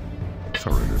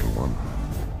 Sorry, little one.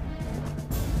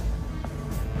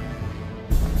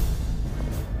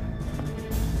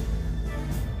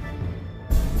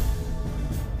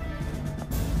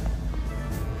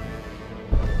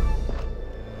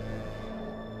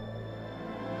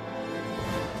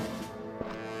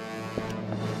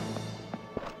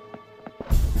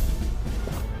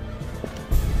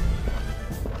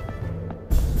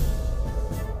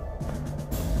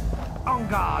 On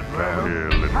guard, Come rogue. here,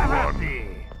 little Have at one. thee.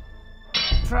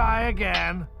 Try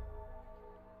again.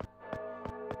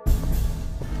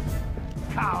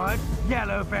 Coward,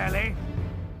 yellow belly.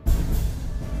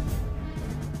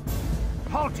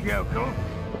 Halt, yokel. On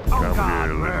Come guard,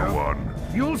 here, little rogue. one.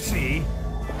 You'll see.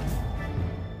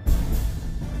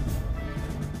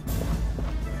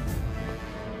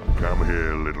 Come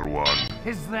here, little one.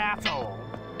 Is that all?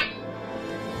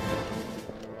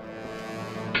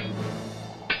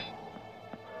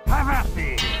 Have at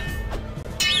thee.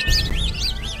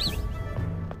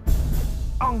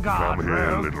 On guard, Come here,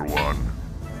 rogue. little one.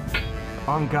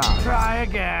 On guard. Try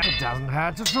again. It doesn't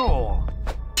hurt at all.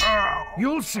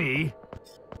 You'll see.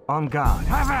 On guard.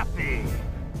 Have at thee.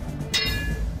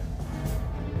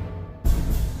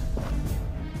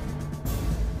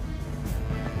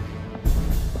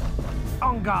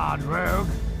 On guard, rogue.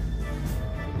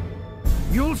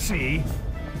 You'll see.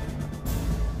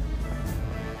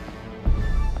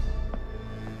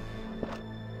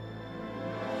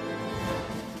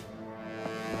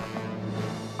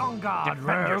 On guard, Defend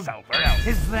rogue. yourself, or else.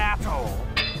 Is that all?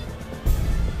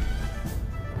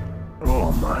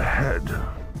 Oh, my head.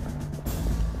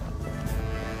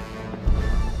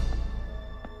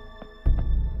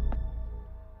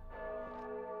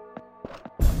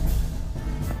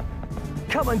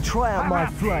 Come and try out my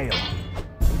flail.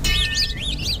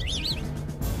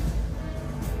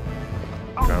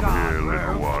 On Come guard, here,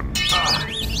 little rogue. one.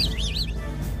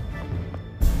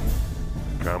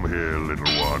 Come here, little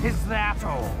one. Is that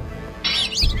all?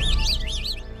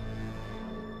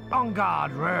 On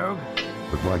guard, rogue.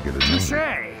 But why get it angry?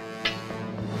 Touché!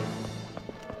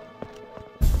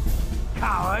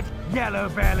 Coward, yellow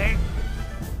belly.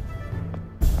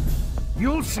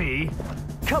 You'll see.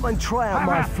 Come and try out Have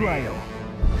my at thee. flail.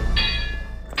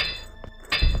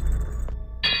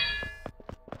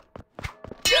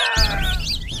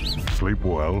 Sleep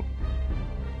well.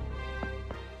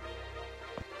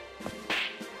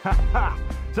 Ha ha!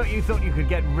 So you thought you could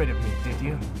get rid of me, did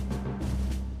you?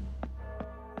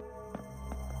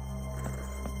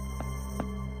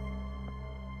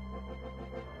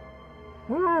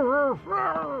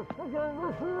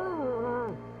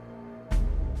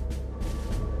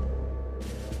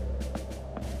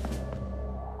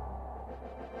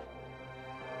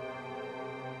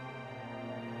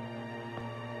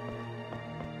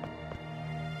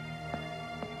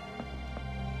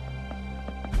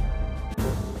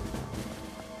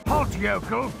 Halt,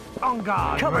 yokel. On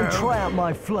guard, Come and rogue. try out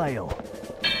my flail.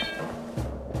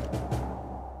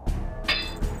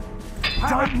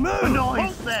 Don't move!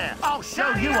 Noise there! I'll show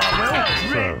you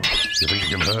I So, you think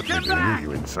you can hurt me, do you,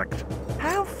 you insect?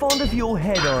 How fond of your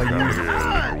head are Come you? here,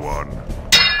 little one. will!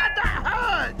 That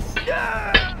hurts!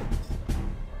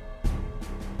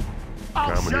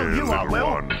 I'll Come show here, you I little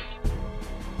will! one.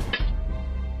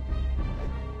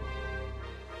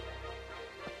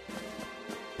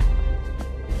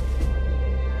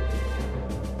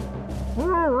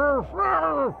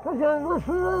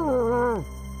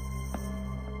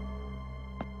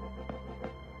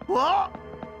 What?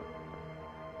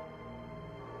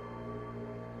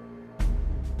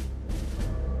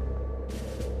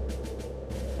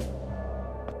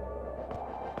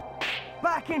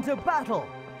 Back into battle!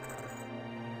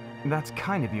 That's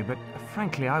kind of you, but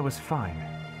frankly, I was fine.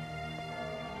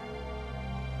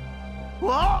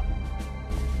 What?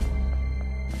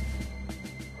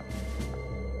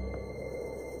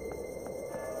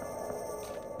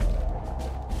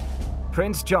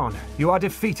 Prince John, you are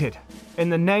defeated. In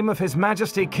the name of His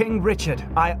Majesty King Richard,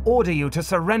 I order you to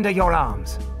surrender your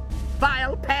arms.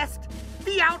 Vile pest!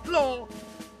 The outlaw!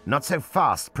 Not so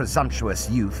fast, presumptuous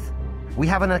youth. We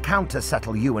have an account to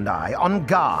settle, you and I. On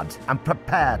guard and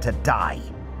prepare to die.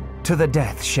 To the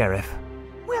death, Sheriff.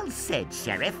 Well said,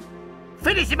 Sheriff.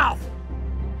 Finish him off!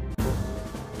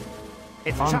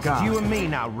 It's On just guard. you and me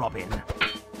now, Robin.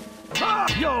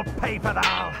 You'll pay for that.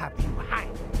 I'll have you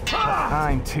hanged.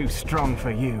 I'm too strong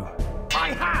for you. My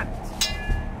hand!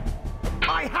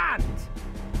 My hand!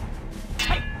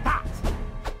 Take that!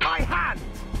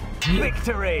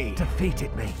 Victory!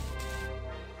 Defeated me.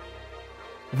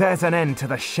 There's an end to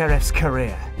the sheriff's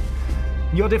career.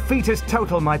 Your defeat is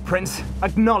total, my prince.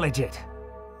 Acknowledge it.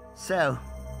 So,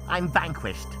 I'm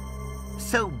vanquished.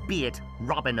 So be it,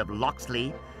 Robin of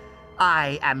Locksley.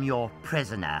 I am your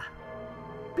prisoner.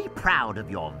 Be proud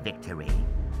of your victory.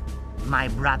 My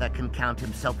brother can count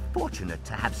himself fortunate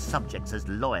to have subjects as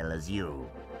loyal as you.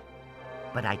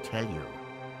 But I tell you,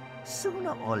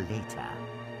 sooner or later,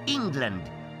 England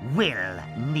will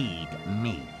need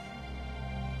me.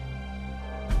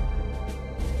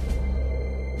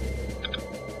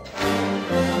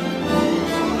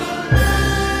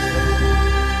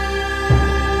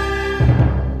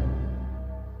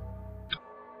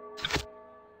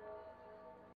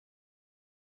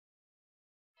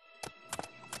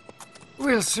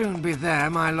 We'll soon be there,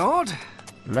 my lord.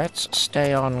 Let's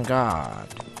stay on guard.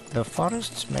 The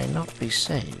forests may not be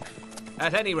safe.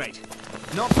 At any rate,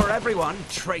 not for everyone,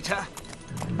 traitor.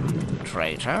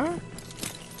 Traitor?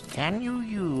 Can you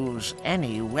use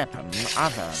any weapon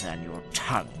other than your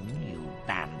tongue, you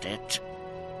bandit?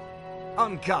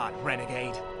 On guard,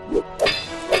 renegade.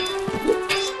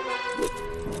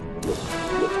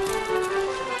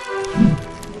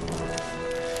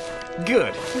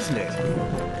 Good, isn't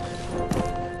it?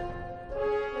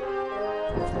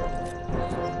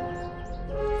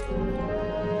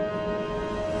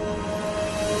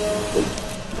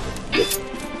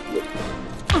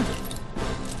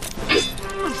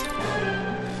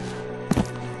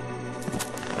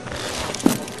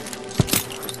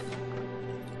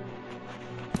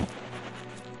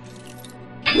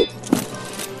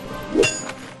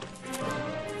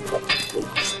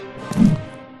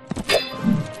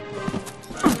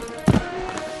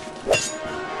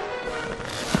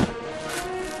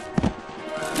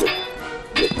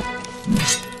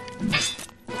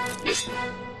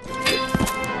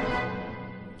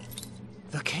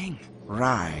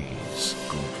 Rise,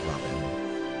 good Robin.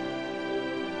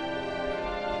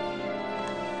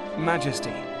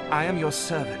 Majesty, I am your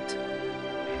servant.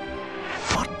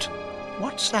 What?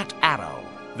 What's that arrow?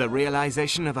 The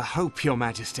realization of a hope, Your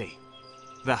Majesty.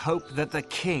 The hope that the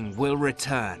king will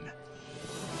return.